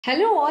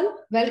Hello all,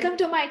 welcome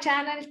to my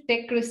channel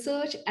Tech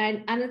Research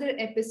and another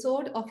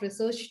episode of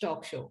Research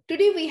Talk Show.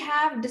 Today we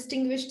have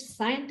distinguished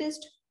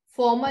scientist,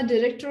 former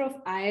director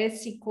of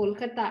IISc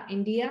Kolkata,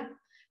 India,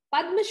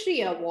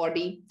 Padmashree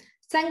Awardee,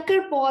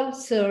 Sankar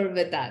sir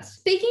with us.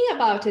 Speaking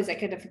about his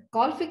academic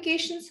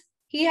qualifications,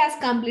 he has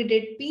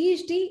completed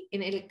PhD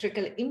in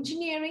electrical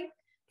engineering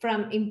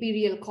from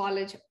Imperial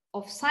College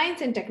of Science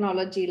and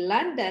Technology,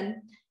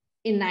 London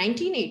in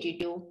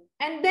 1982,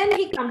 and then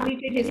he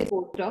completed his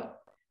postdoc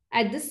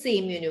at the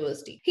same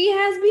university. He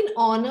has been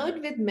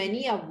honored with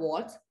many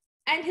awards,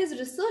 and his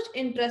research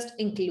interest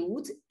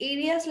includes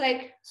areas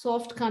like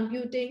soft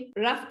computing,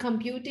 rough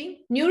computing,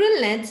 neural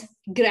nets,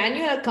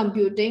 granular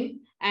computing,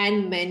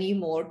 and many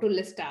more to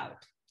list out.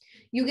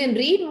 You can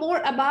read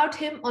more about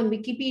him on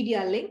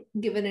Wikipedia link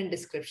given in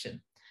description.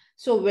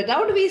 So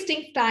without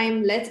wasting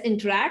time, let's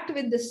interact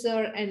with the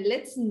sir and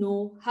let's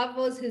know how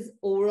was his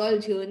overall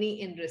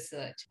journey in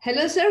research.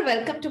 Hello, sir.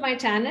 Welcome to my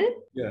channel.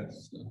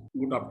 Yes.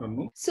 Good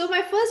afternoon. So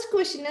my first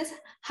question is,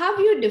 have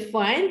you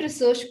defined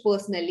research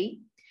personally?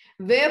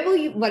 Where were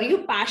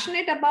you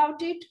passionate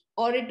about it,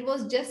 or it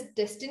was just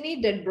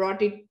destiny that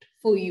brought it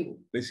for you?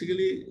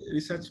 Basically,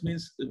 research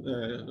means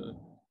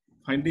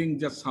finding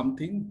just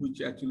something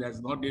which actually has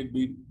not yet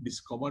been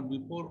discovered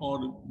before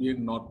or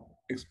been not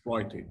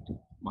exploited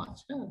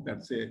much. Yeah,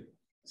 that's a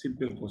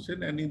simple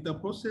question. And in the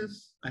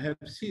process, I have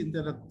seen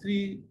there are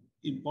three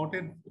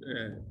important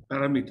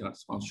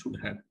parameters one should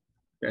have.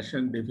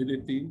 Passion,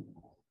 definitely,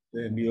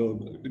 then your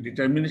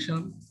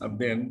determination, and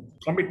then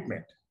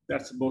commitment.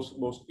 That's most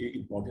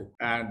important.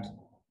 And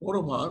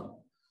moreover,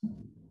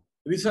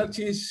 research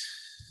is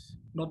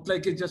not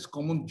like a just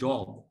common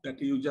job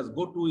that you just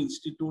go to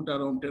institute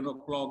around 10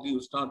 o'clock,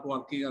 you start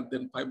working, and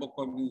then 5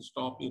 o'clock you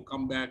stop, you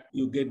come back,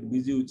 you get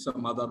busy with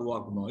some other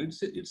work. No,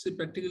 it's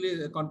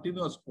practically a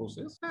continuous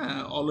process.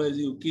 Always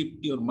you keep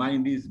your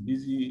mind is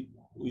busy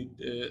with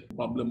a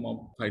problem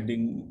of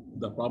finding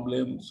the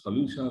problem,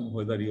 solution,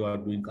 whether you are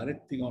doing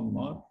correct thing or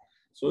not.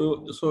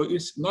 So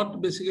it's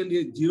not basically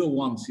a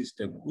 0-1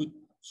 system with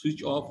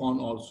switch off on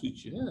or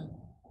switch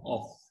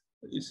off.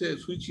 It's a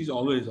switch is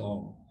always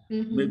on.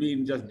 Mm-hmm. Maybe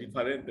in just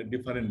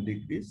different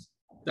degrees.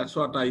 That's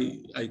what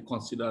I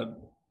consider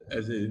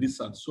as a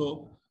research.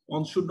 So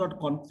one should not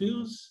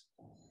confuse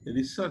a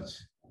research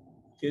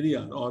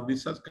career or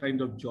research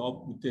kind of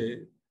job with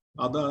a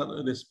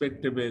other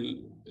respectable,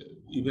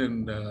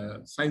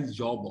 even science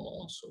job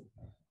also.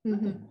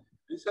 Mm-hmm.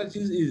 Research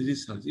is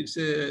research. It's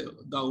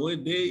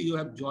the day you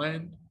have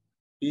joined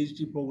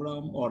PhD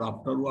program or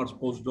afterwards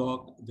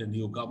postdoc, then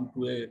you come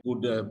to a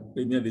good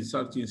premier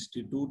research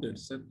institute,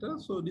 etc.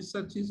 So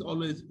research is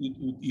always with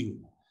you.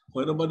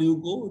 Wherever you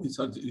go,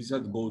 research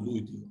goes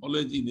with you,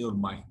 always in your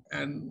mind.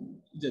 And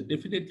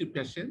definitely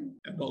passion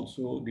and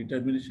also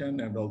determination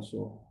and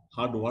also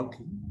hard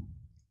working.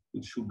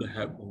 It should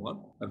have work.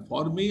 And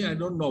for me, I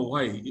don't know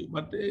why,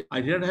 but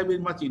I didn't have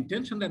much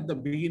intention at the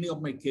beginning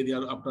of my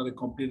career. After I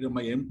completed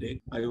my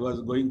MTech, I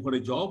was going for a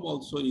job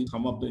also in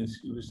some of the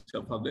institutes.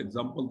 For the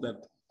example,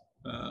 that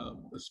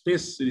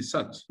space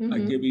research. Mm-hmm. I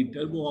gave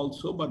interview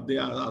also, but they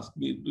asked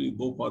me to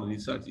go for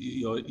research.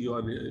 You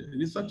are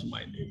research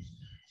minded.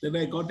 Then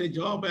I got a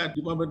job at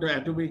Department of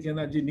Atomic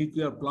Energy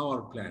Nuclear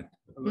Power Plant,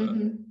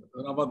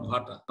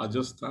 Rabat,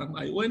 Rajasthan.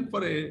 I went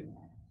for a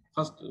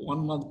first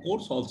 1 month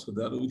course also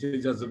there, which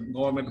is just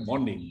government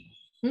bonding.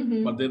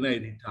 Mm-hmm. But then I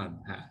returned.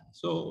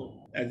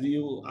 So as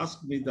you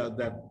asked me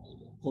that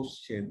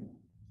question,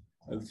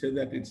 I'll say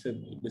that it's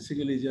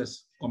basically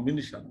just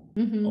combination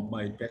of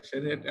my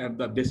passionate and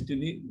the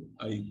destiny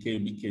I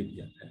came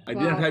here. I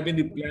didn't have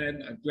any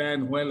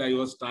plan while I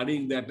was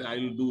studying that I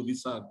will do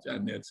research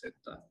and etc.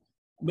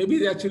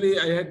 Maybe actually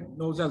I had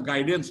no such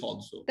guidance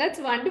also. That's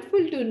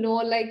wonderful to know.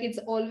 Like it's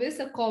always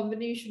a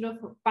combination of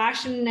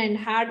passion and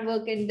hard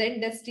work, and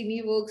then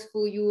destiny works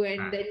for you,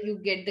 and then you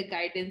get the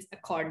guidance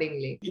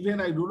accordingly. Even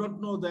I do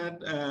not know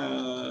that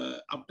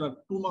after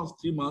 2 months,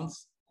 3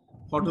 months,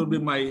 what will be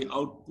my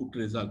output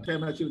result.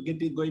 I'm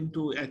actually going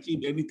to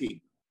achieve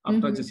anything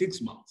after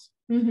 6 months.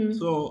 Mm-hmm.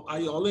 So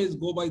I always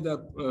go by the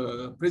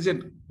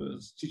present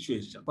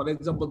situation. For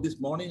example, this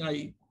morning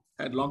I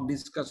had long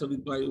discussion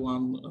with my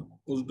one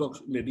postdoc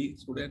lady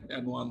student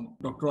and one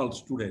doctoral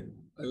student.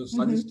 I was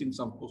suggesting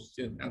some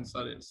question,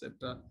 answer,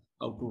 etc.,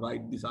 how to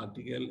write this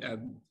article,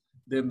 and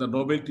then the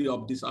novelty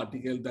of this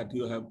article that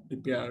you have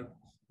prepared,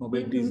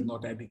 novelty is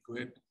not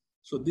adequate.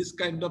 So this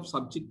kind of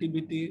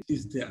subjectivity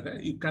is there.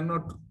 You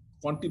cannot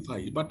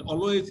quantify, but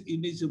always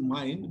in his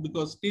mind,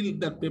 because still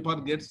that paper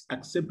gets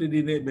accepted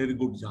in a very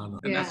good journal.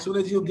 And as soon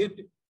as you get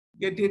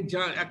it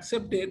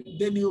accepted,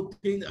 then you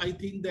think, I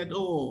think that,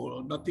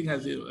 oh, nothing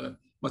has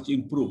much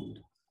improved.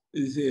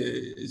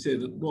 It's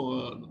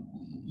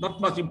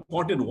not much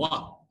important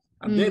work.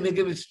 And then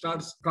again it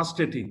starts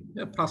frustration.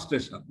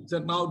 So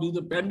now due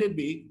to the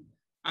pandemic,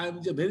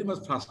 I'm very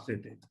much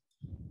frustrated.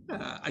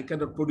 I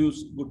cannot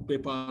produce good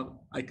paper.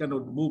 I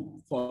cannot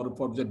move for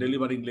the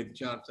delivering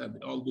lectures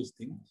and all these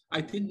things.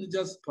 I think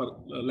just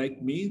for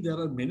like me, there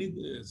are many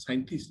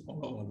scientists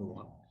all over the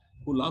world.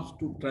 who loves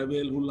to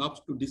travel, who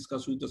loves to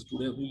discuss with the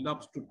students, who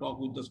loves to talk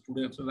with the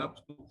students, who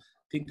loves to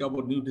think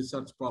about new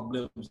research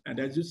problems. And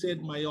as you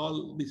said, my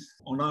all these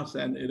honors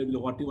and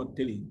what you were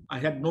telling, I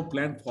had no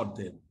plan for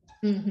them.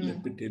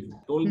 Let me tell you.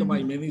 Told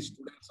my many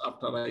students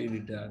after I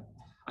retired,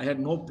 I had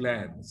no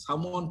plan.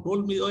 Someone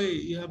told me, "Oh,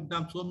 you have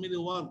done so many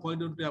work. Why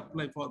don't you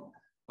apply for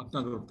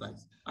Patnagar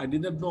Prize?" I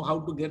didn't know how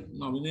to get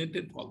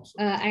nominated also.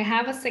 I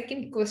have a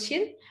second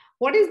question.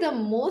 What is the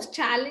most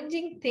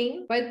challenging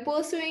thing while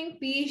pursuing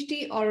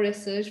PhD or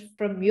research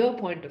from your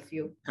point of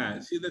view?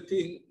 See, the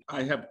thing,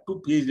 I have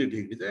 2 PhD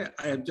degrees.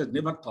 I have just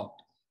never thought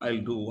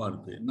I'll do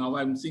one thing. Now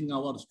I'm seeing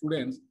our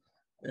students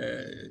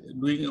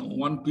doing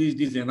 1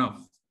 PhD is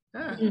enough.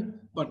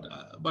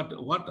 But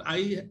what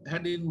I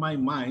had in my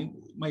mind,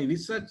 my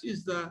research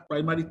is the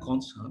primary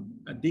concern.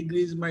 A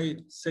degree is my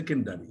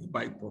secondary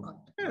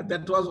byproduct.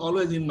 That was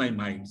always in my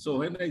mind. So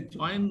when I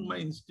joined my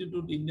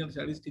institute, Indian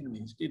Statistical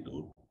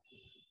Institute,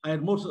 I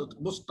had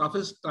most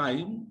toughest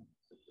time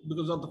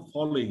because of the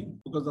following.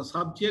 Because the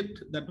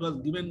subject that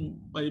was given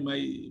by my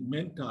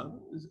mentor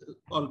is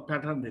called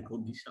pattern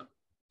recognition.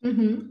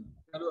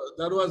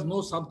 There was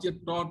no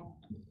subject taught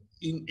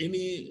in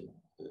any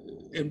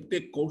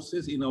MTech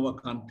courses in our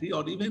country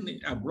or even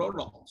abroad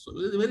also.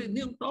 It's a very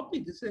new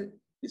topic. It's a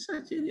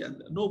research area.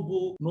 No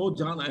book, no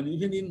journal. And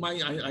even in my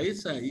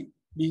ISI,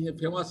 being a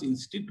famous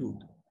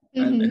institute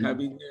and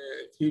having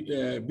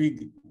a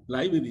big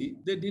library,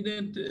 they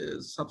didn't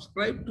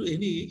subscribe to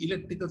any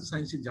electrical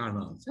science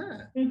journals.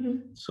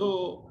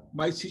 So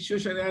my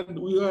situation, and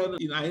we were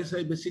in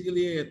ISI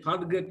basically a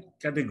third grade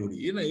category.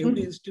 You know,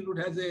 every institute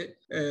has a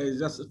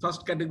just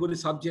first category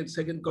subject,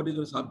 second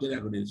category subject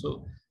according.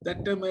 So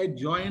that time I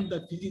joined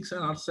the physics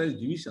and art science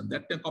division.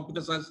 That time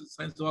computer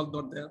science was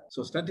not there.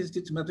 So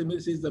statistics,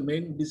 mathematics is the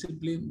main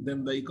discipline,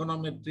 then the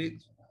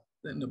econometrics,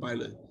 then the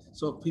biology.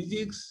 So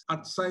physics,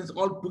 art science,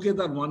 all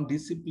together one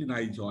discipline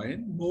I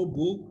joined. No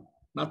book,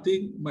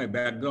 nothing. My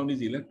background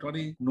is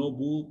electronic, no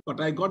book.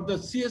 But I got the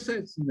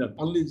CSI senior,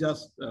 only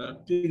just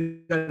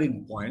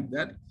triggering point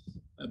that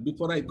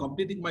before I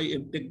completing my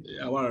MTech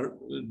our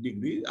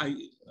degree,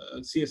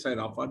 CSI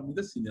offered me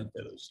the senior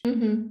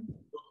fellowship.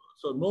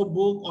 So no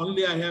book,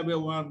 only I have a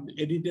one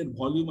edited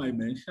volume. I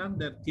mentioned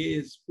that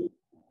K.S. Cook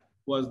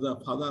was the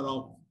father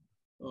of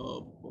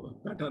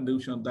pattern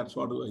division. That's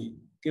what I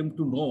came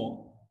to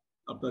know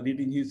after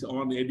reading his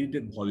own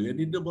edited volume.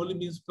 Edited volume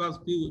means plus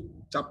few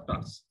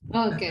chapters.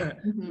 Okay.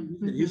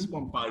 He's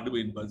from Purdue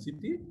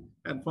University.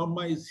 And from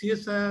my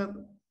CSR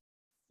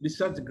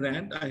research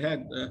grant, I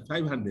had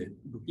 500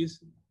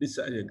 rupees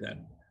research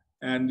grant.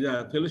 And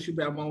fellowship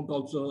amount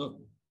also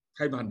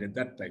 500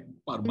 that time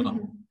per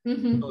month.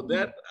 So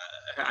that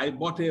I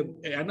bought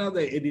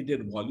another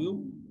edited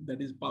volume that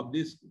is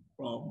published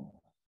from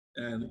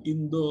an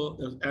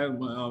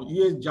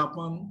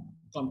US-Japan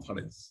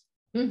conference.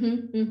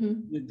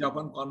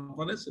 Japan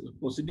conference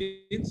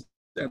proceedings,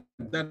 and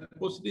that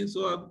proceedings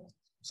were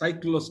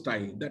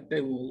cyclostyle. That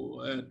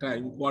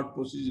time word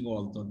proceeding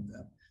was done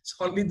there.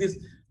 So only these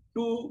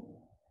 2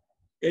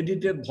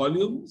 edited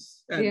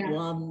volumes and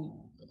one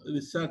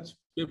research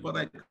paper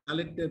I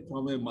collected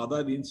from a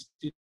mother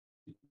institute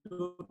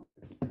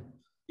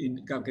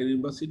in Calcutta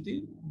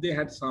University. They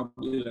had some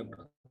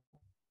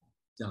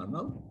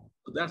journal.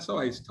 So that's how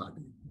I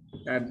started.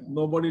 And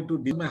nobody to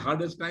do my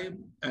hardest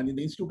time. And in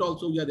the institute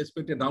also, we are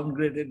expected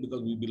downgraded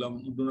because we do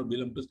not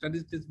belong to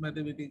statistics,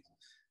 mathematics.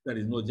 There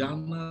is no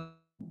journal.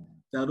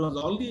 There was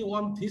only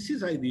one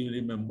thesis I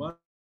remember.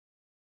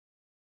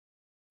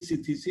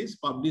 Thesis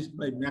published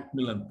by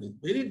Macmillan.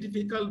 Very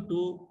difficult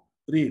to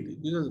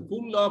read because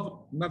full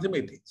of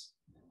mathematics.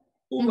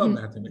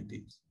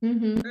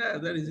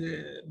 There is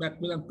a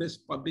Macmillan Press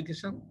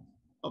publication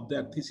of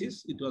their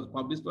thesis. It was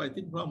published, I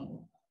think, from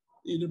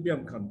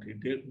European country,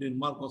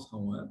 Denmark or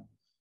somewhere.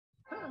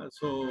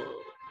 So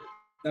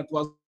that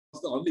was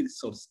the only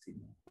resource thing,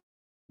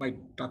 my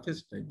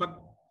toughest time.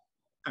 But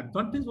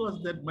advantage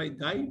was that my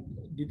guide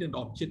didn't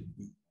object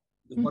me,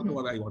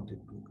 whatever I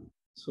wanted to do.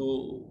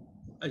 So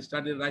I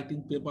started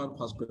writing paper.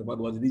 First paper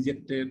was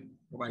rejected,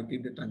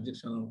 writing the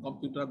transaction on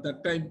computer. At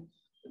that time,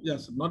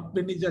 yes, not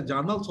many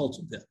journals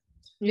also there.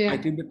 I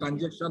think the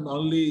transaction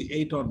only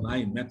 8 or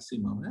 9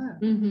 maximum.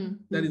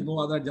 There is no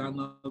other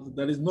journal.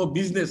 There is no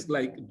business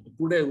like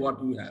today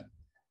what we have.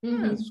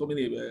 So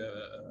many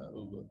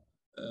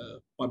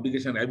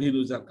publication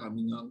avenues are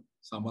coming out.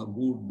 Some are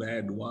good,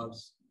 bad,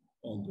 worse,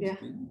 all those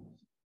things.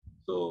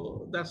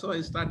 So that's how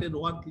I started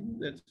working.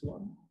 That's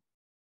one.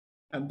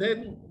 And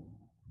then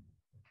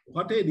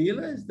what I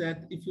realized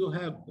that if you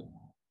have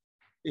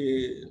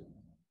a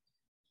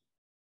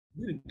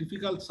very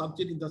difficult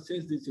subject in the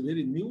sense it's a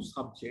very new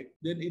subject,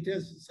 then it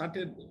has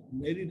certain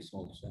merits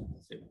also at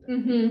the same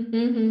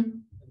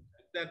time.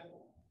 That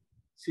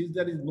since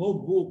there is no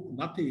book,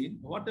 nothing,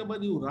 whatever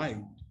you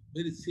write,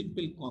 very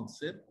simple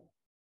concept,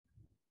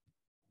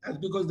 as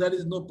because there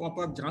is no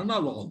proper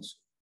journal also.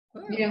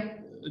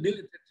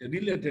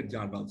 Related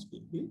journals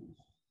could be.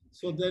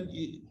 So then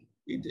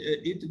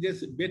it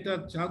gets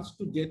better chance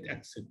to get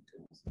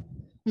acceptance.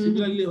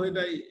 Similarly, when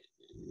I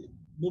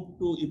moved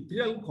to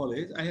Imperial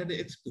College, I had an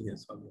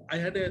experience. I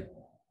had a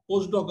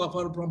postdoc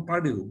offer from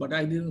Purdue, but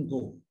I didn't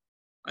go.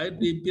 I had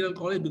the Imperial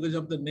College because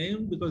of the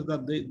name, because the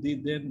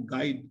then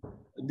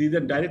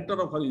then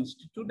director of our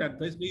institute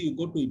advised me, you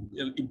go to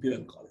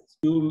Imperial College.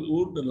 You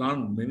would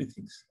learn many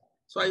things.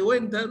 So I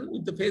went there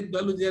with the faith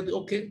value that,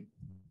 okay,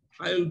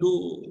 I will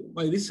do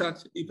my research.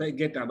 If I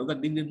get another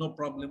degree, no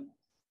problem.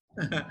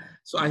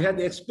 So I had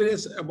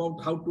experience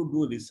about how to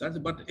do research,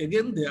 but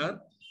again there,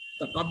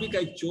 the topic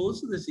I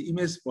chose is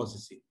image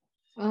processing.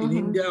 In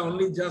India,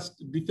 only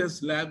just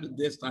defense lab,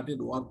 they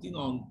started working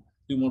on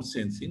remote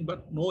sensing,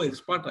 but no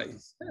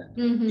expertise.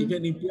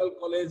 Even Imperial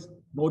College,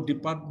 no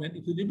department.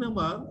 If you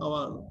remember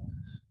our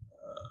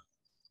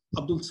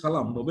Abdul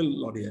Salam, Nobel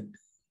laureate,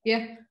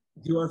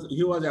 he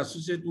was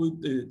associated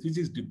with the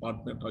physics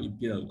department of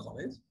Imperial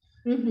College.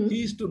 He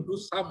used to do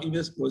some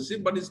image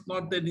processing, but it's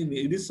not that in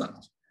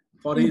research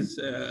for his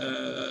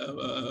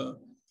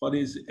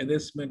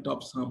enhancement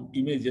of some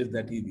images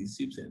that he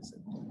receives.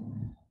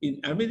 In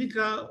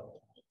America,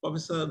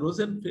 Professor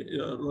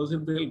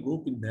Rosenfeld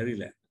group in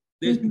Maryland,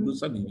 they used to do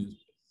some image.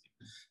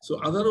 So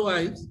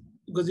otherwise,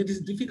 because it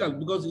is difficult,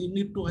 because you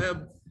need to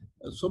have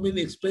so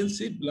many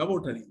expensive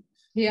laboratory,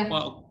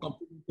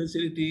 computing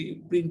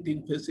facility,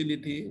 printing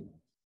facility.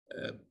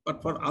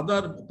 But for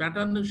other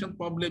pattern recognition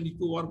problem, if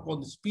you work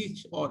on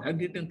speech or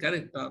handwritten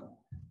character,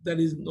 there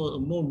is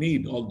no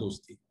need all those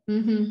things.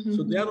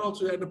 So there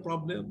also had a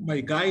problem. My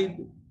guide,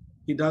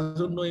 he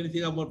doesn't know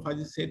anything about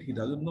physics set. He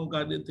doesn't know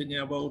anything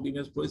about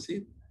image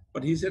processing.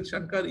 But he said,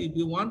 Sankar, if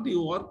you want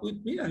to work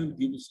with me, I will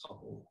give you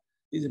support.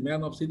 He's a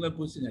man of signal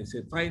processing. I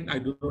said, fine, I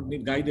do not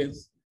need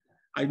guidance.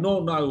 I know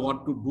now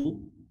what to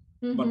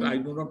do, but I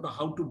do not know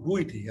how to do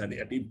it here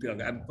at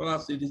Imperial. And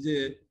plus, it is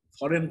a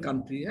foreign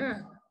country,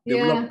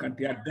 developed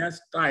country. At that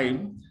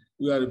time,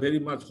 we are very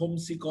much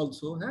homesick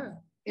also.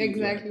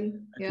 Exactly.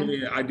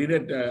 Actually, I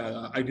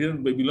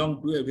didn't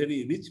belong to a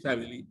very rich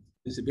family.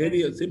 It's a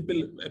very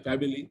simple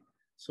family.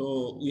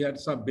 So we had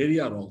some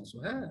barrier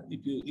also.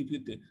 If you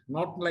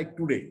not like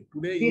today.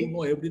 Today you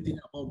know everything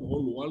about the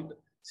whole world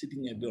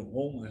sitting at your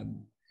home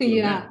and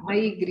I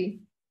agree.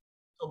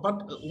 So,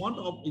 but one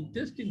of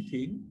interesting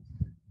thing,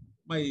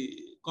 my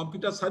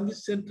computer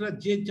service center,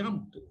 Jay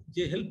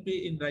helped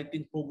me in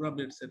writing program,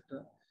 etc.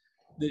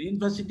 The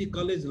University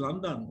College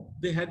London,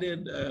 they had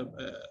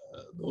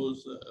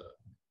those.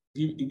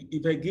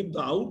 If I give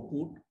the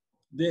output,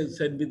 they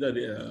send me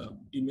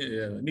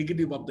the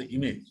negative of the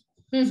image.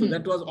 So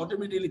that was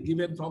automatically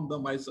given from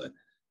my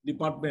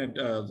department,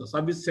 the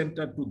service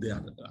center to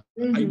there.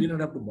 I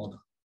didn't have to bother.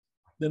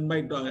 Then my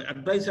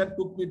advisor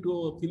took me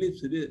to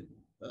Philips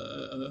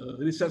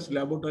Research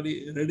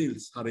Laboratory, Redhill,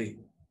 Surrey.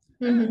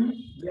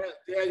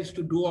 They used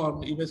to do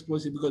on image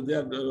processing because they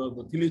are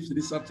the Philips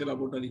Research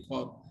Laboratory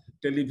for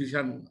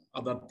television,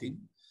 other thing.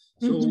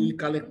 So we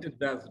collected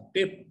the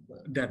tape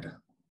data.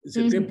 It's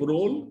a tape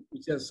roll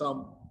which has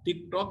some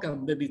TikTok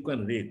and then you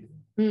can read.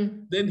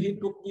 Then he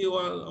took me to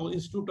our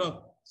Institute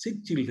of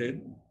Sick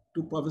Children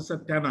to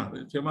Professor Tanner,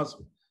 a famous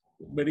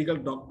medical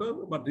doctor,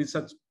 but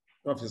research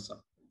professor.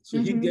 So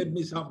he gave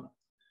me some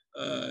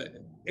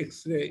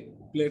X-ray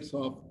plates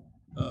of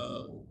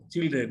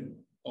children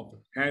of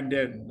hand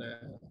and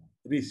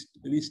wrist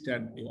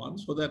and on,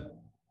 so that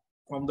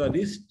from the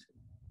wrist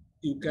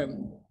you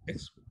can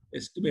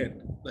estimate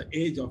the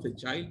age of a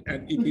child,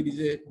 and if it is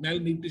a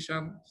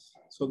malnutrition,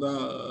 so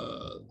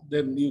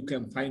then you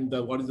can find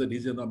what is the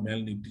reason of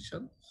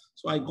malnutrition.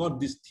 So I got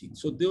this thing.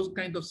 So those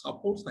kind of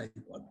supports I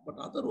got, but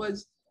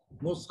otherwise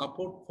no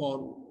support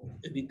for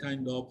any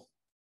kind of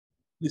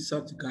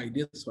research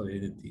guidance or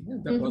anything.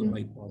 And that was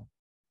my point.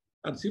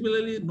 And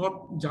similarly,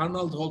 not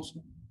journals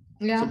also.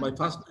 So my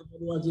first paper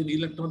was in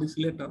electronics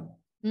letter,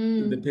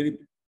 in the very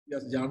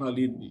prestigious journal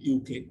in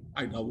UK,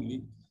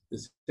 IEEE.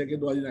 The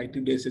second was in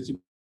ITB SHC.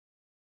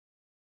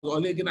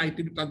 Only again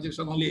ITB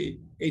transaction only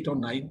 8 or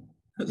 9.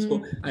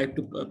 So I had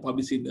to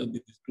publish in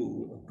these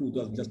two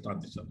just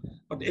transition.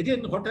 But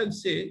again, what I'll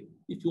say,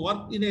 if you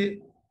work in a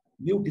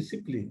new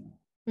discipline,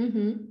 there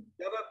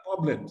are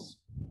problems.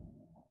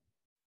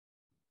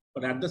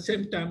 But at the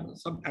same time,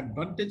 some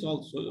advantage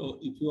also,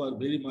 if you are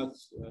very much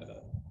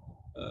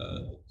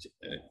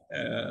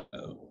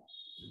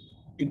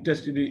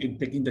interested in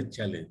taking the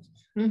challenge.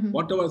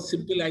 Whatever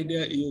simple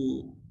idea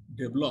you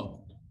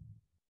developed,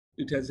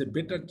 it has a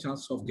better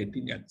chance of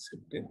getting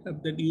accepted,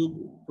 and then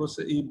you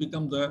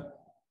become the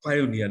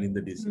pioneer in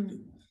the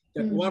discipline.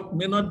 That work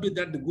may not be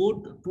that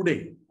good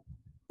today,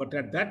 but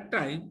at that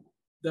time,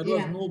 there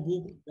was no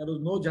book, there was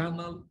no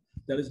journal,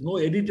 there is no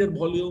edited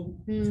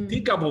volume.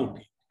 Think about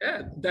it.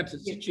 That's a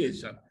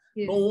situation.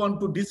 No one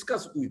to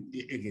discuss with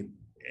again,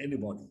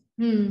 anybody.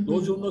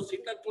 Those who know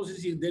signal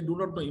processing, they do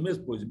not know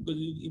image processing,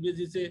 because image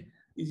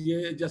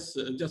is just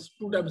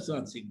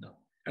two-dimensional signal,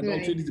 and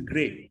also it is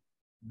gray,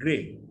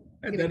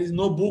 and there is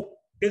no book,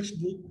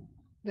 textbook.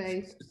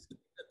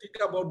 Think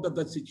about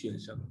that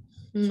situation.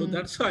 So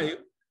that's why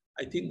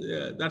I think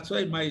that's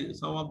why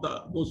some of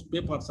those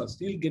papers are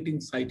still getting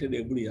cited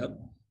every year.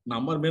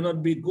 Number may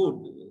not be good,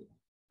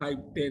 5,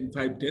 10,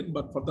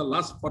 but for the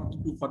last 40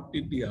 to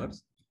 40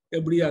 years,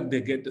 every year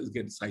they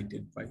get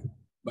cited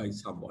by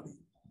somebody.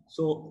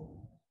 So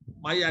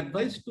my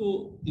advice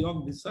to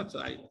young researchers,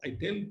 I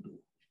tell to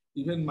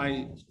even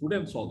my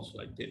students also,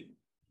 I tell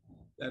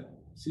that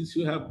since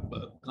you have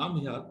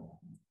come here,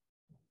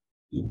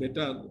 you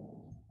better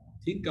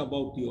think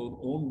about your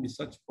own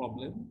research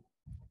problem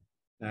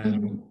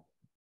and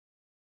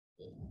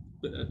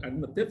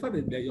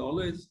preferably I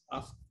always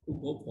ask to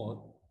go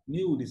for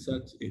new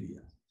research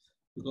areas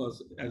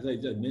because as I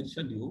just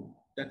mentioned you,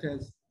 that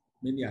has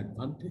many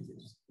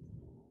advantages.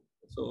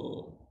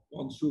 So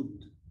one should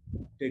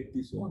take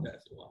this one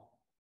as well.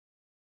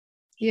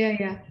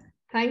 Yeah.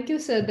 Thank you,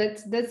 sir.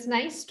 That's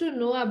nice to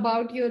know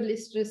about your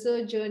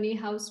research journey,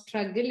 how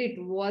struggle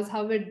it was,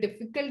 how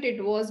difficult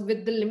it was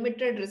with the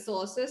limited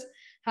resources,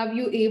 how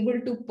you able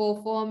to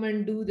perform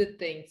and do the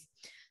things.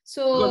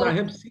 Because So I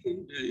have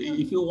seen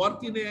if you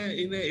work in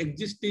a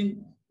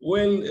existing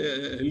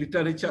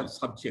literature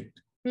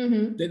subject,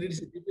 then it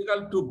is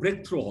difficult to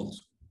break through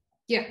also.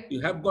 Yeah.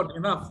 You have got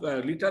enough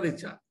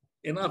literature,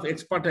 enough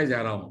expertise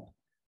around,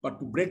 but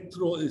to break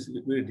through is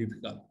very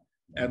difficult.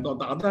 And on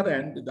the other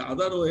hand, the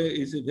other way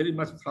is very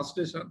much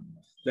frustration.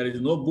 There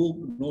is no book,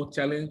 no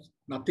challenge,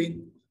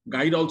 nothing.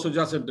 Guide also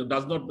just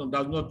does not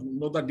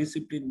know the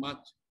discipline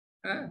much.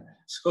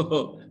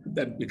 So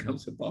that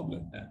becomes a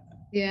problem.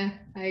 Yeah,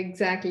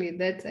 exactly.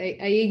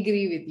 I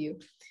agree with you.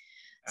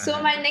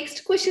 So my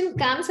next question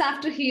comes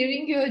after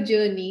hearing your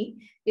journey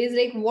is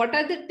like, what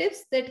are the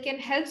tips that can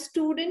help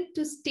students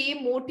to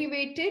stay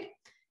motivated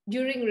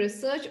during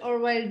research or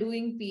while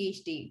doing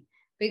PhD?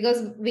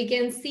 Because we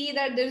can see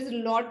that there is a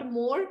lot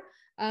more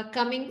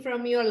coming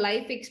from your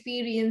life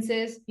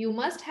experiences. You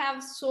must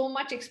have so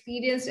much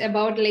experience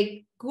about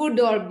like good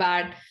or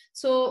bad.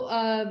 So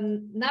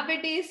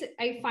nowadays,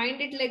 I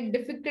find it like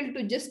difficult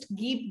to just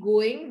keep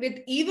going with,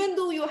 even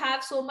though you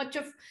have so much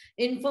of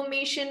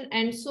information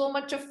and so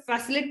much of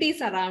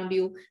facilities around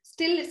you,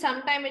 still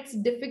sometimes it's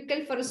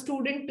difficult for a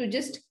student to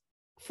just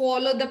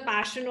follow the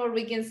passion, or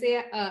we can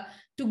say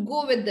to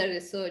go with the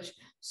research.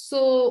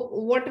 So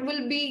what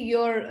will be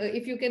your,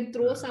 if you can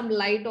throw some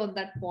light on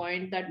that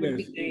point, that would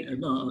be great.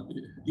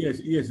 Yes,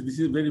 this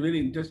is a very, very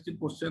interesting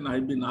question.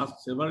 I've been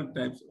asked several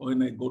times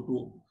when I go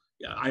to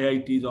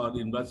IITs or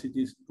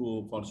universities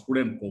for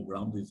student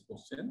programs, this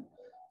question.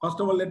 First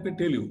of all, let me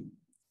tell you,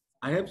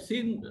 I have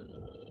seen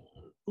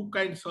two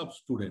kinds of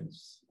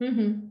students.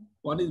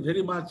 One is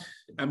very much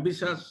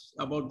ambitious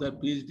about their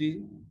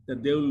PhD,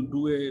 that they will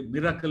do a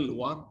miracle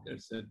work,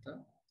 etc.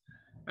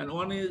 And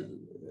one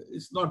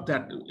is not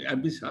that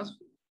ambitious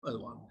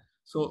one.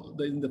 So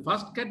in the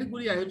first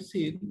category, I have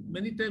seen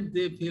many times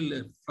they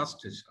feel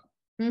frustration.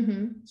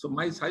 So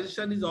my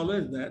suggestion is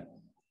always that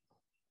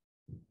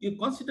you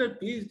consider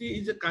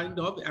PhD is a kind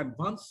of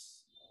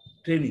advanced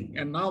training,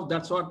 and now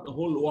that's what the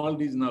whole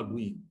world is now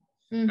doing.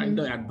 Kind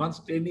of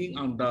advanced training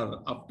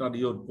after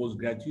your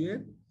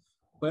postgraduate,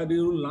 where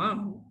you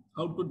learn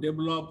how to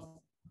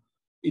develop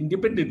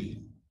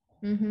independently,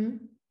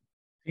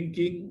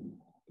 thinking,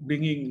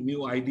 bringing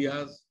new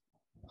ideas,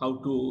 how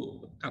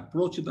to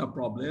approach the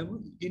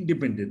problem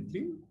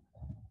independently.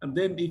 And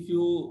then if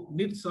you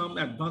need some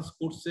advanced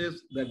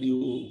courses,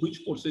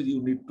 which courses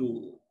you need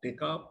to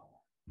take up,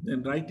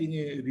 then writing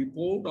a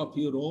report of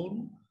your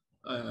own,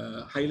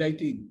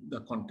 highlighting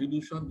the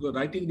contribution. Because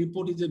writing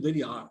report is a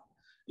very art.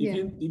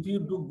 If you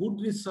do good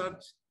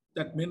research,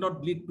 that may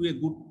not lead to a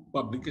good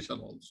publication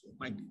also,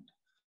 mind it.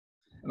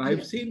 And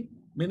I've seen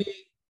many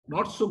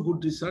not so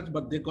good research,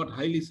 but they got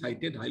highly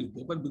cited, highly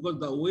papered, because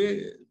the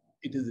way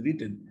it is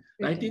written.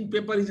 Writing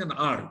paper is an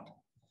art.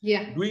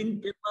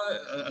 Doing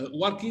paper,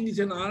 working is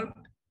an art.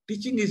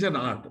 Teaching is an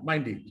art,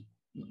 mind it.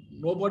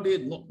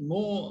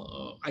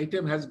 No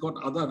item has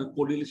got other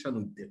correlation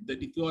with them.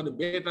 That if you are a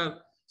better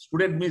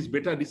student means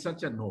better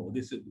researcher, no,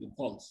 this is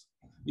false.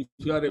 If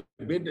you are a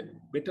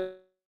better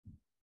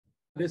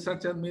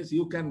researcher means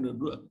you can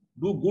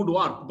do good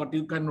work, but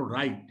you cannot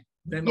write.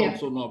 Then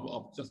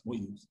also just no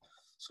use.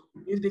 So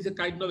it is a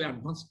kind of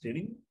advanced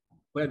training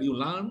where you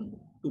learn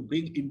to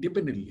bring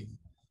independently,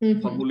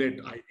 formulate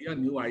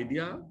new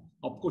idea.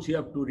 Of course, you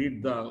have to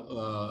read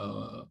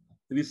the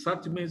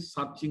research means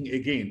searching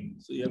again.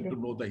 So you have to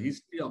know the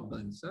history of the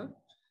answer.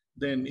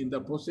 Then in the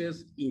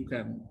process, you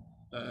can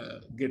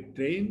get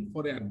trained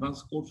for an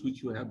advanced course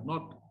which you have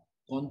not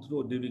gone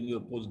through during your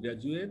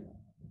postgraduate.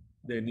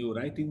 Then you're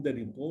writing the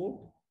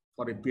report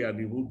for a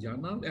peer-reviewed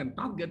journal and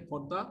target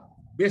for the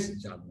best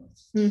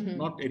journals,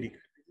 not educated.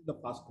 This is the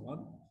first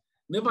one.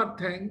 Never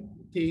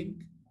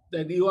think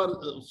that you are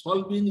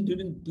solving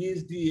during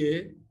PhD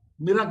a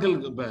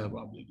miracle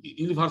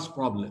universe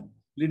problem,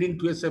 leading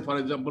to, say, for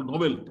example,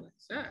 Nobel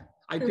Prize.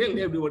 I tell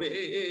everybody,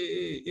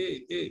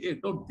 hey,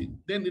 don't think.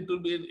 Then it will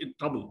be in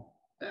trouble.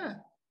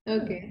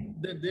 Okay.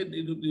 Then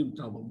it will be in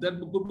trouble. That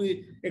could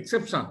be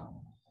exception.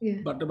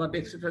 But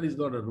exception is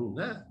not a rule.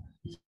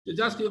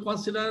 Just you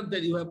consider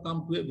that you have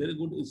come to a very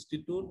good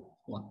institute.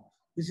 One.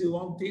 This is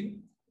one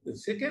thing. The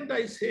second,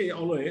 I say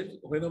always,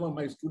 whenever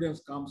my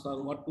students comes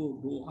or what to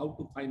do, how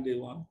to find a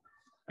one,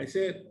 I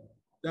say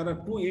there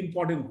are two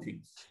important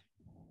things.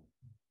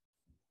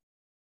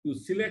 You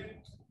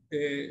select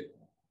a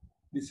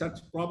research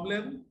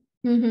problem,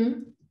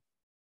 Mm-hmm.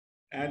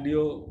 and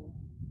you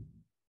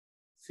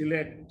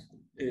select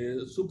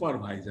a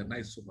supervisor,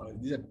 nice supervisor.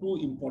 These are two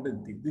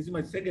important things. This is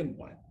my second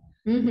point.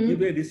 You give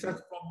Mm-hmm. a research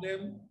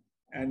problem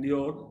and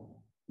your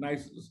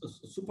nice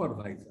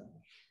supervisor.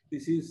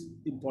 This is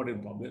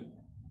important problem.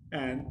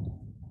 And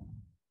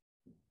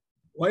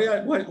why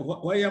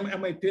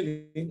am I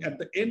telling? At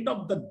the end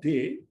of the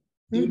day,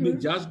 you will be Mm-hmm.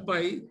 judged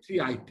by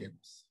three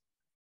items.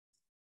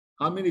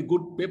 How many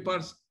good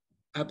papers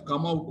have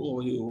come out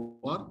of your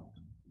work,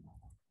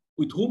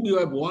 with whom you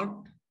have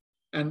worked,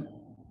 and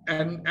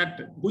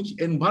at which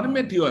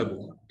environment you have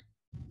worked.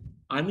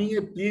 Earning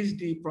a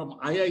PhD from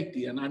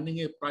IIT and earning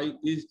a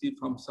PhD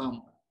from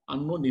some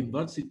unknown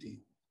university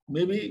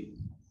may be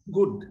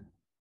good.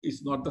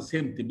 It's not the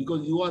same thing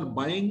because you are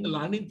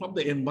learning from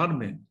the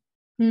environment.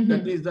 That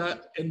Mm-hmm. is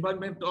the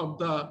environment of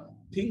the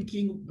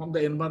thinking from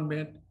the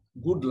environment,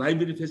 good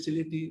library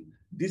facility,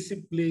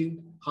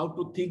 discipline, how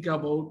to think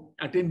about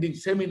attending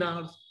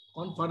seminars,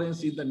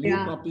 conferences, the new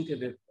Yeah. topic,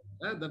 and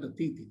that the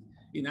thinking.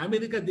 In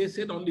America, they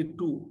said only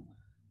two.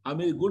 How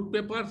many good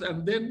papers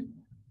and then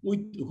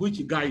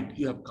which guide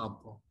you have come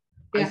from.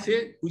 I Yeah.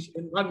 say which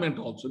environment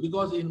also,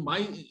 because in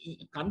my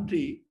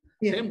country,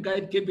 Yeah. same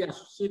guide can be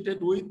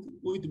associated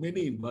with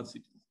many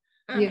universities.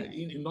 Yeah.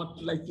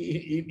 Not like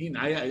in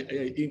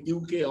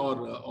UK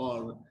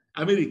or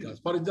America.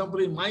 For example,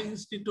 in my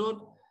institute,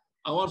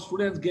 our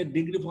students get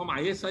degree from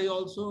ISI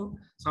also.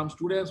 Some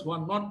students who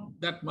are not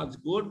that much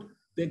good,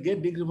 they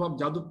get degree from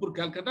Jadavpur,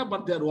 Calcutta,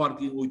 but they are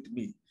working with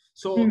me.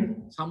 So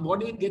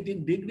somebody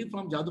getting degree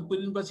from Jadavpur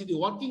University,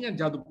 working at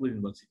Jadavpur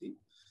University,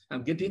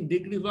 and getting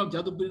degree from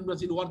Jadavpur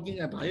University, working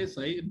at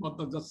ISI, not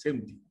the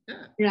same thing.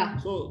 Yeah.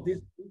 So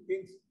these two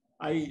things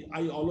I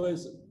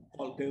always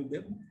tell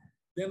them.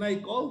 Then I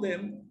call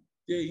them,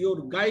 your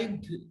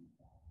guide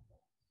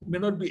may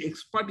not be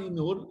expert in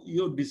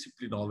your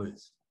discipline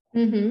always.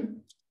 Mm-hmm.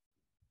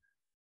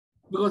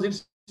 Because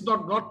it's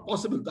not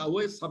possible. The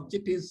way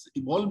subject is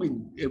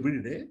evolving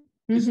every day,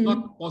 it's Mm-hmm.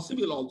 not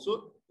possible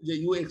also that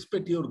you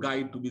expect your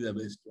guide to be the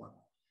best one.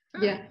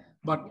 Yeah.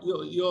 But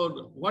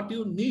what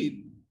you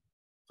need,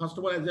 first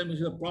of all, as I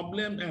mentioned, the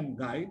problem and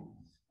guide,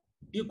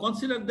 you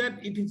consider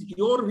that it is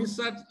your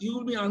research, you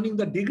will be earning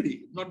the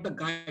degree, not the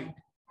guide.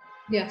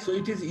 Yeah. So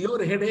it is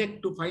your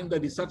headache to find the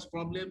research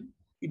problem.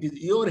 It is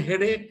your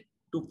headache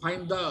to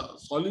find the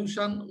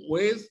solution,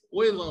 ways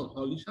of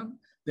solution.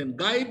 Then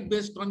guide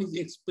based on his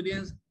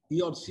experience,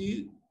 he or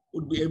she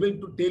would be able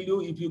to tell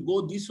you, if you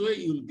go this way,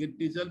 you will get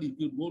result. If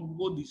you don't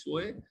go this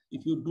way,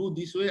 if you do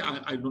this way,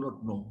 I do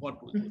not know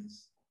what will be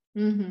this.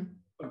 Mm-hmm.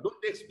 But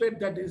don't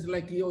expect that it's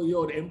like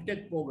your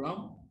MTech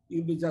program,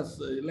 you'll be just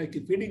like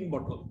a feeding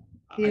bottle.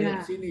 Yeah. I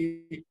have seen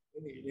it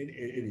in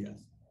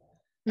areas.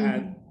 Mm-hmm.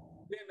 And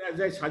then, as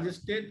I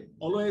suggested,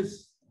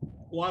 always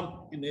work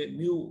in a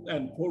new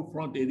and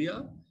forefront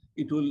area.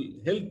 It will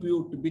help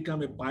you to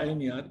become a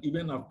pioneer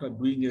even after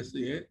doing a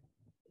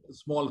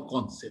small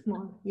concept.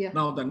 Yeah.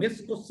 Now, the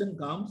next question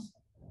comes.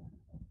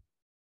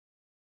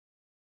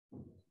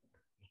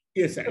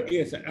 Yes,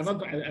 yes.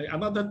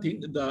 Another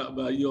thing,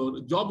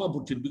 your job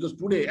opportunity, because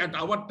today at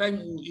our time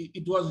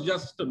it was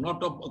just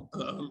not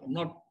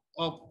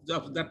of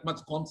that much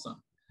concern,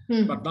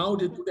 but now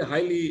it is today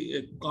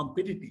highly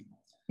competitive.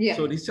 Yeah.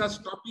 So research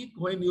topic,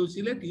 when you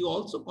select, you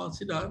also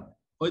consider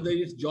whether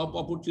it's job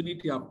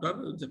opportunity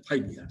after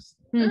 5 years.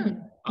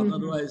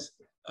 Otherwise,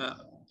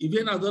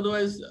 even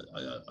otherwise,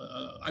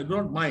 I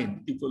don't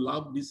mind. If you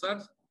love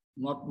research,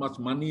 not much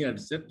money,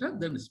 etc.,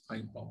 then it's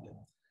fine problem.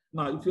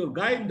 Now, if your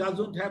guide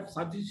doesn't have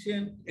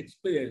sufficient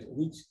experience,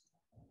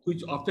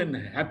 which often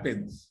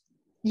happens,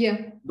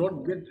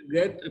 don't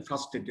get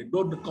frustrated.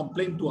 Don't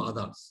complain to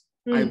others.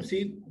 I've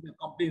seen the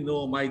company,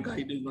 no, my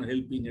guide is not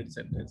helping,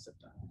 etc., etc.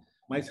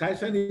 My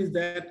suggestion is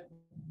that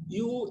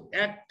you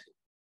act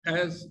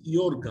as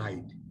your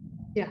guide.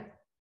 Yeah.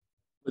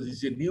 Because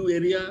it's a new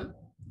area,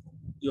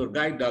 your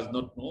guide does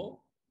not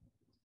know.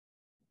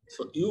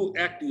 So you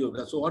act your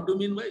guide. So what do you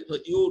mean by? So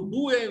you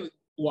do a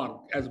work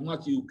as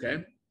much you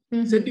can,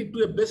 send it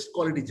to a best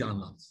quality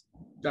journals.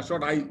 That's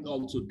what I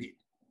also did.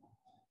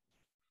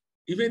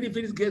 Even if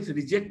it gets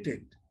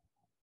rejected,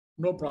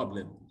 no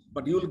problem.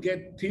 But you will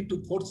get 3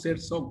 to 4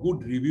 sets of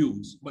good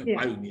reviews by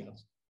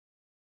pioneers.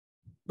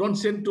 Don't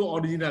send to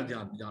original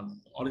journal,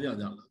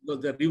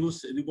 because the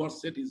reward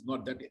set is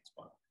not that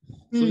expert.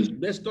 So it's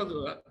based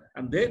on,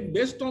 and then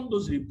based on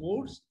those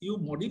reports, you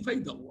modify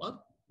the work.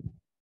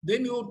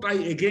 Then you try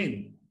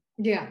again.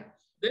 Yeah.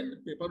 Then the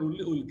paper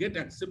will get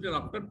accepted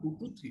after 2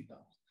 to 3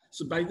 times.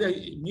 So by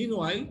the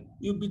meanwhile,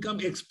 you become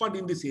expert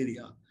in this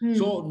area.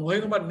 So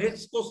whenever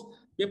next course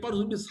paper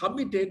will be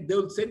submitted, they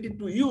will send it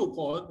to you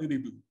for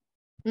review.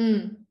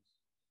 And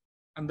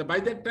by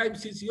that time,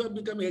 since you have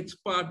become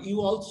expert,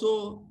 you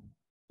also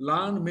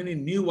learn many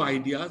new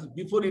ideas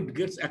before it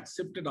gets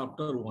accepted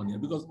after 1 year.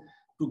 Because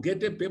to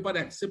get a paper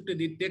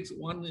accepted, it takes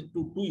 1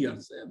 to 2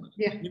 years.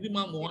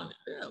 Minimum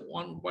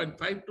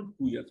 1.5 to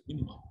 2 years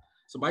minimum.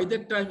 So by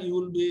that time, you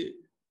will be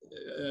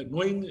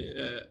knowing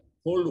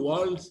whole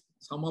world's,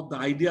 some of the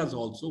ideas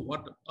also,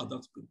 what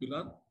others people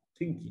are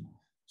thinking.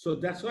 So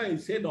that's why I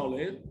said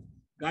always,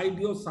 guide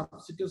your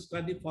subsequent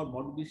study for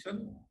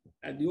motivation,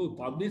 and you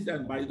publish,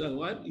 and by the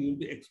way, you will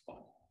be expert.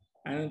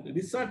 And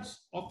research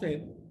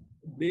often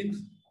brings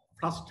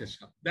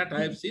frustration. That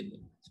I have seen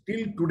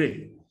still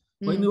today.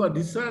 When your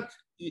research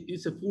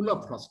is full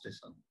of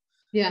frustration,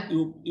 yeah,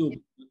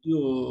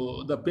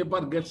 the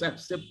paper gets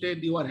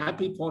accepted, you are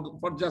happy for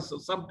just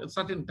some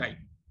certain time.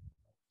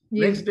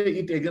 yes. Next day,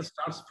 it again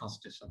starts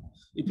frustration.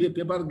 If a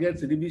paper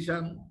gets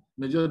revision,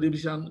 major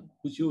revision,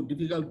 which you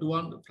difficult to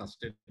one,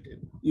 frustrated.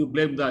 You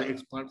blame the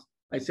experts.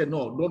 I said,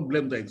 no, don't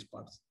blame the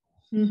experts.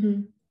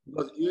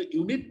 Because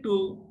you need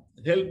to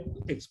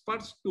help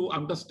experts to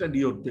understand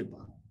your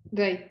paper.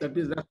 Right. That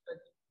is, that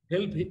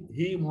help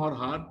him or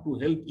her to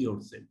help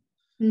yourself.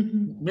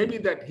 Maybe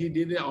that he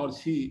did or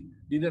she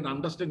didn't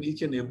understand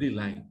each and every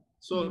line.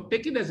 So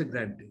take it as a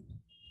granted,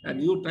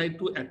 and you try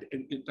to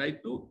attempt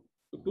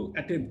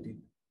it,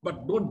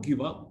 but don't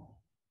give up.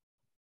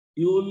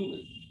 You will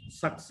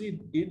succeed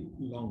in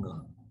long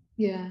run.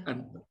 Yeah.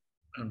 And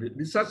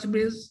research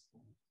means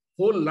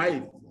whole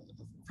life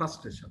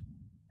frustration.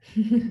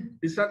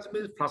 Research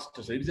means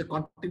frustration. It is a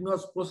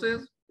continuous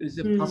process. It is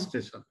a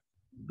frustration.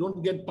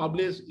 Don't get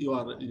published. You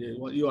are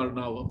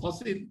now a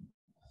fossil.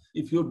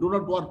 If you do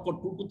not work for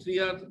 2 to 3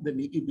 years, then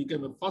you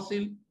become a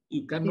fossil.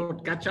 You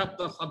cannot catch up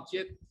the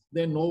subject.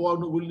 Then no one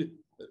will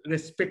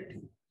respect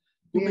you.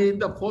 To be in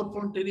the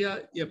forefront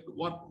area, you have to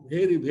work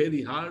very,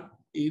 very hard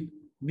in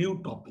new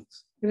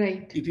topics.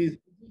 Right. It is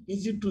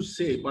easy to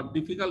say, but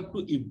difficult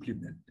to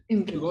implement.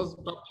 Because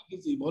topic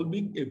is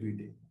evolving every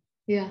day.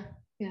 Yeah.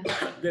 Yeah.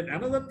 Then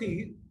another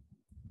thing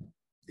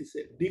is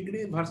a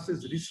degree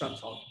versus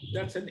research output.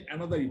 That's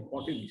another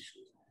important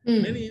issue.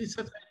 Many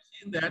researchers have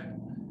seen that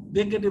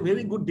they get a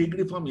very good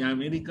degree from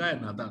America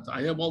and others.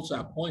 I have also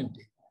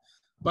appointed,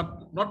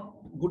 but not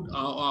good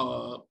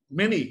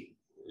many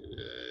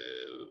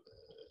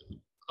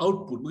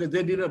output, because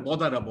they didn't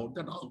bother about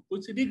that output.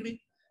 It's a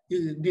degree.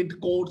 He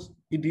did course,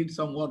 he did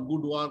some work,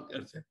 good work,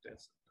 etc.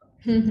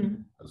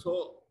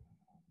 So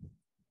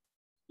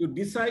you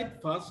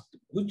decide first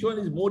which one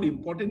is more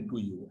important to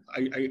you.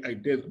 I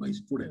tell my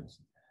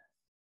students,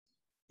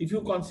 if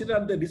you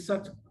consider the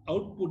research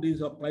output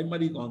is a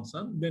primary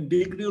concern, then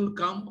degree will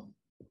come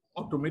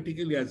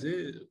automatically as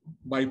a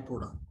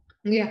byproduct.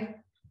 Yeah.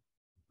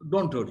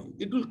 Don't worry,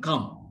 it will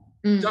come.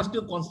 Just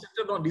you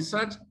concentrate on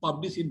research,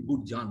 publish in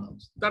good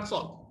journals. That's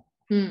all.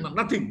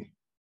 Nothing.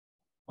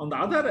 On the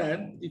other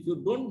hand, if you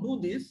don't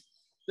do this,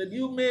 then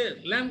you may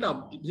land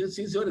up,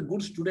 since you're a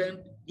good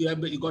student,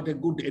 you got a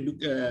good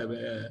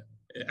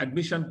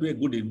admission to a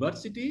good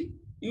university,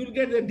 you will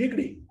get a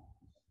degree,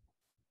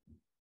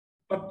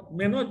 but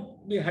may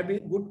not be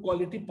having good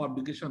quality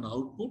publication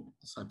output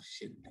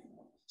sufficiently.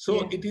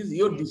 So it is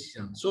your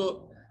decision.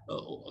 So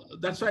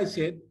that's why I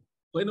said,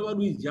 whenever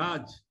we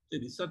judge a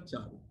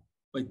researcher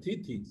by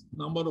 3 things,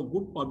 number of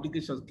good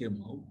publications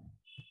came out,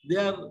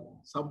 there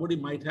somebody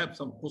might have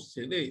some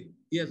question, hey,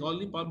 he has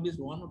only published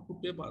 1 or 2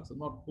 papers,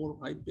 not 4 or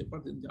 5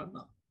 papers in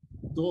journal.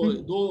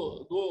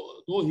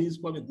 Though he is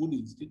from a good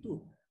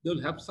institute, they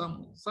will have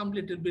some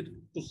little bit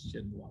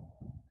question.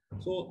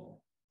 So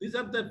these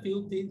are the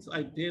few things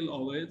I tell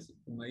always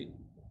my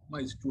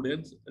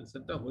students,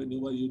 etc.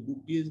 Whenever you do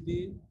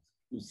PhD,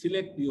 you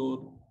select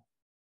your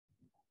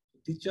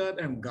teacher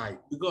and guide,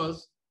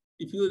 because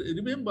if you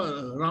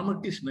remember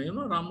Ramakrishna, you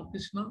know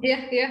Ramakrishna?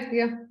 Yeah.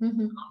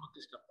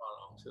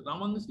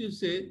 Ramakrishna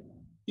say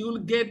you will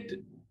get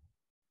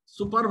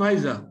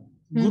supervisor,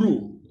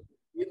 guru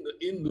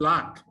in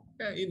lakh,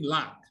 1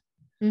 lakh,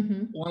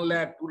 2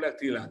 lakh,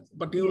 3 lakh.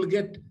 But you will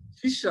get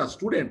Shishya,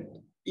 student,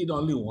 in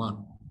only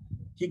 1.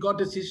 He got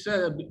a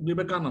Shishya,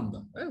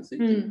 Vivekananda. That's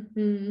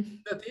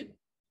it.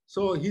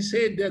 So he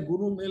said, the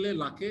guru mele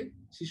lakhe,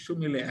 Shishya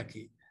mele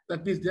aki.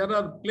 That means there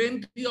are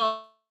plenty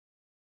of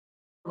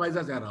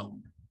supervisors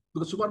around.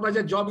 Because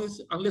supervisor job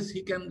is, unless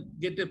he can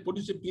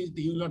produce a PhD,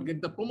 he will not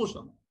get the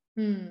promotion.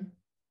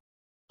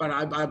 But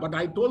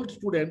I told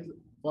students,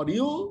 for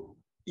you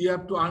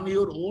have to earn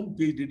your own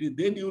PhD,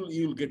 then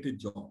you will get a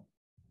job.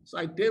 So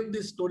I tell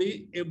this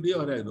story every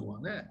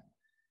one.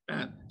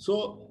 And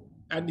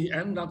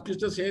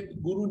Ramakrishna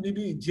said, Guru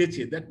nibi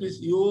jeche. That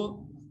means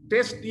you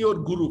test your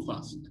guru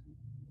first.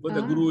 But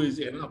the guru is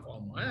enough.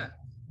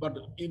 But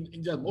in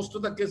most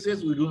of the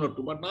cases, we do not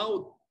do. But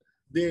now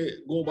they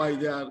go by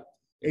their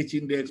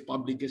H-index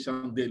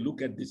publication, they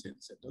look at this,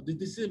 etc.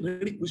 This is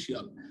very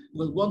crucial,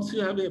 because once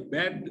you have a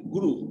bad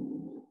guru,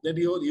 then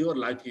your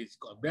life is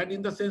gone. Bad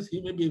in the sense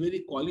he may be very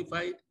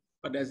qualified,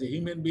 but as a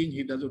human being,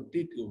 he doesn't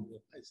treat you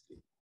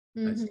nicely.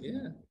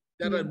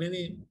 There are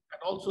many,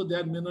 and also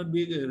there may not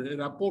be a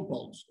rapport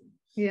also.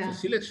 So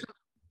selection of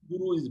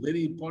guru is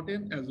very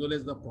important, as well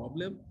as the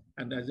problem.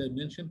 And as I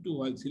mentioned too,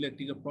 while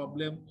selecting a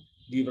problem,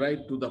 give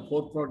right to the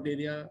forefront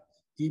area,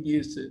 give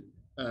its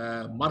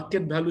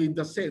market value in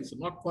the sense,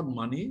 not for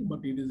money,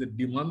 but it is a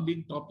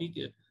demanding topic.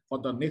 For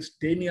the next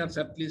 10 years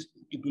at least,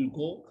 it will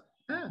go.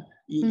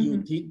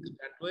 You think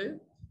that way,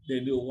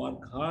 then you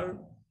work hard,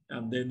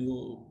 and then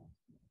you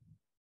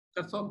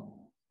That's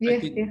all. Yeah, I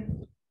think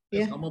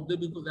yeah. some of them,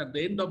 because at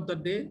the end of the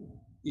day,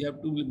 you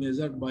have to be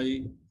measured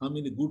by how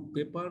many good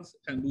papers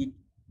and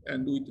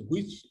with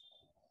which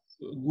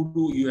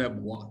guru you have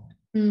worked.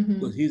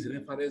 Because his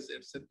reference,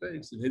 etc.,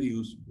 it's very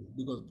useful.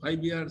 Because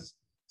 5 years,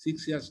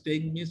 6 years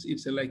staying means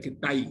it's like a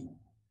tie,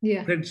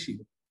 friendship.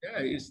 Yeah,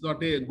 it's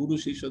not a guru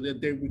shishya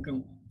that they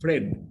become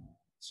friend.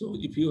 So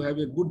if you have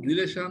a good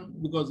relation,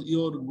 because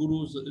your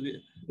guru's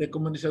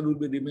recommendation will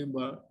be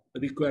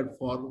required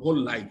for whole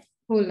life.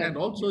 And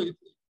also,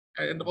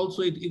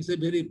 it's a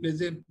very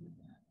pleasant,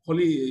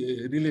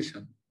 holy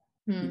relation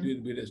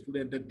between a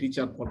student and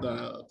teacher for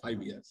the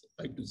 5 years,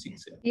 5 to 6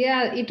 years.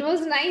 Yeah, it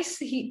was nice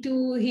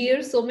to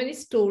hear so many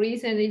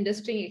stories and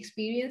interesting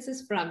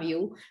experiences from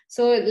you.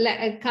 So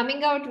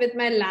coming out with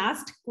my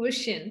last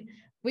question,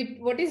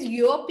 what is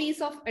your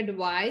piece of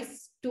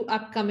advice to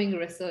upcoming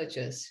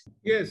researchers?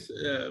 Yes,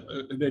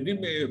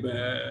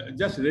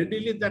 just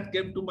readily that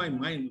came to my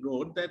mind,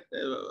 wrote that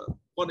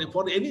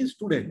for any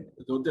student,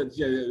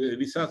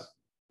 research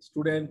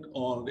student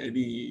or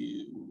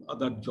any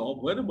other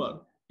job, wherever,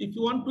 if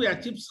you want to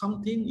achieve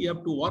something, you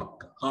have to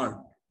work hard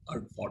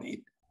for it.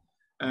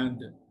 And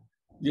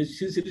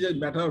since it is a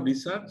matter of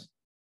research,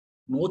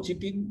 no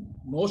cheating,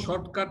 no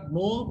shortcut,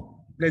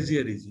 no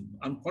plagiarism.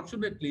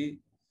 Unfortunately,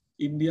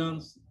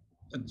 Indians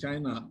and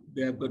China,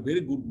 they have got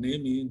very good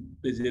name in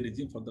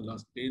plagiarism for the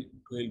last 10,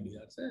 12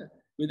 years.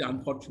 Very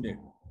unfortunate.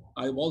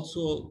 I've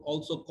also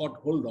caught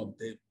hold of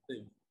them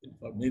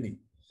for many,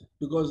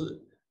 because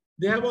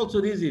they have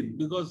also reason,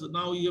 because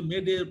now you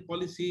made a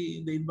policy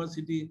in the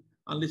university,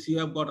 unless you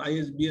have got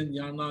ISBN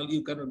journal,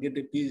 you cannot get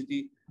a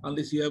PhD.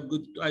 Unless you have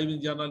good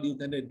ISBN journal, you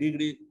can get a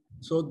degree.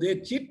 So they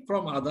cheat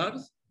from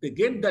others, they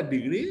get that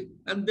degree,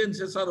 and then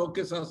say, sir,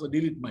 okay, sir, so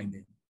delete my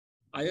name.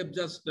 I have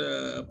just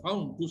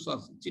found 2 such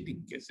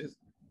cheating cases,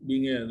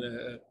 being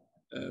an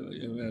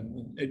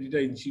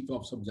editor-in-chief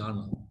of some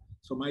journal.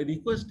 So my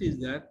request is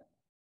that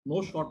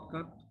no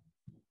shortcut,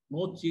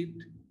 no cheat,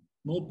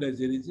 no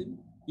plagiarism.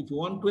 If you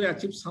want to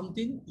achieve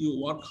something, you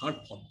work hard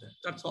for that.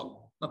 That's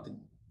all, nothing.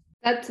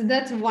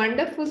 That's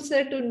wonderful,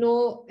 sir, to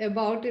know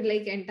about it,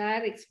 like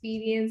entire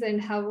experience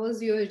and how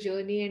was your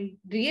journey, and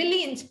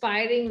really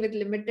inspiring with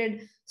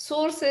limited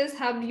sources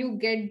how you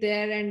get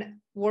there and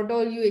what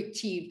all you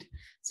achieved.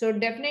 So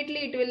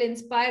definitely it will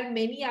inspire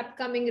many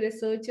upcoming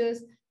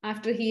researchers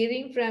after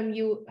hearing from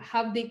you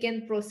how they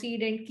can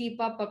proceed and keep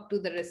up to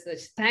the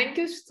research. Thank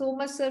you so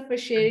much, sir, for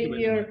sharing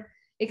your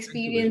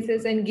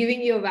experiences and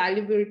giving your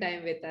valuable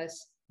time with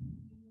us.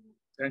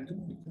 Thank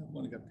you,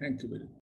 Monica. Thank you very much.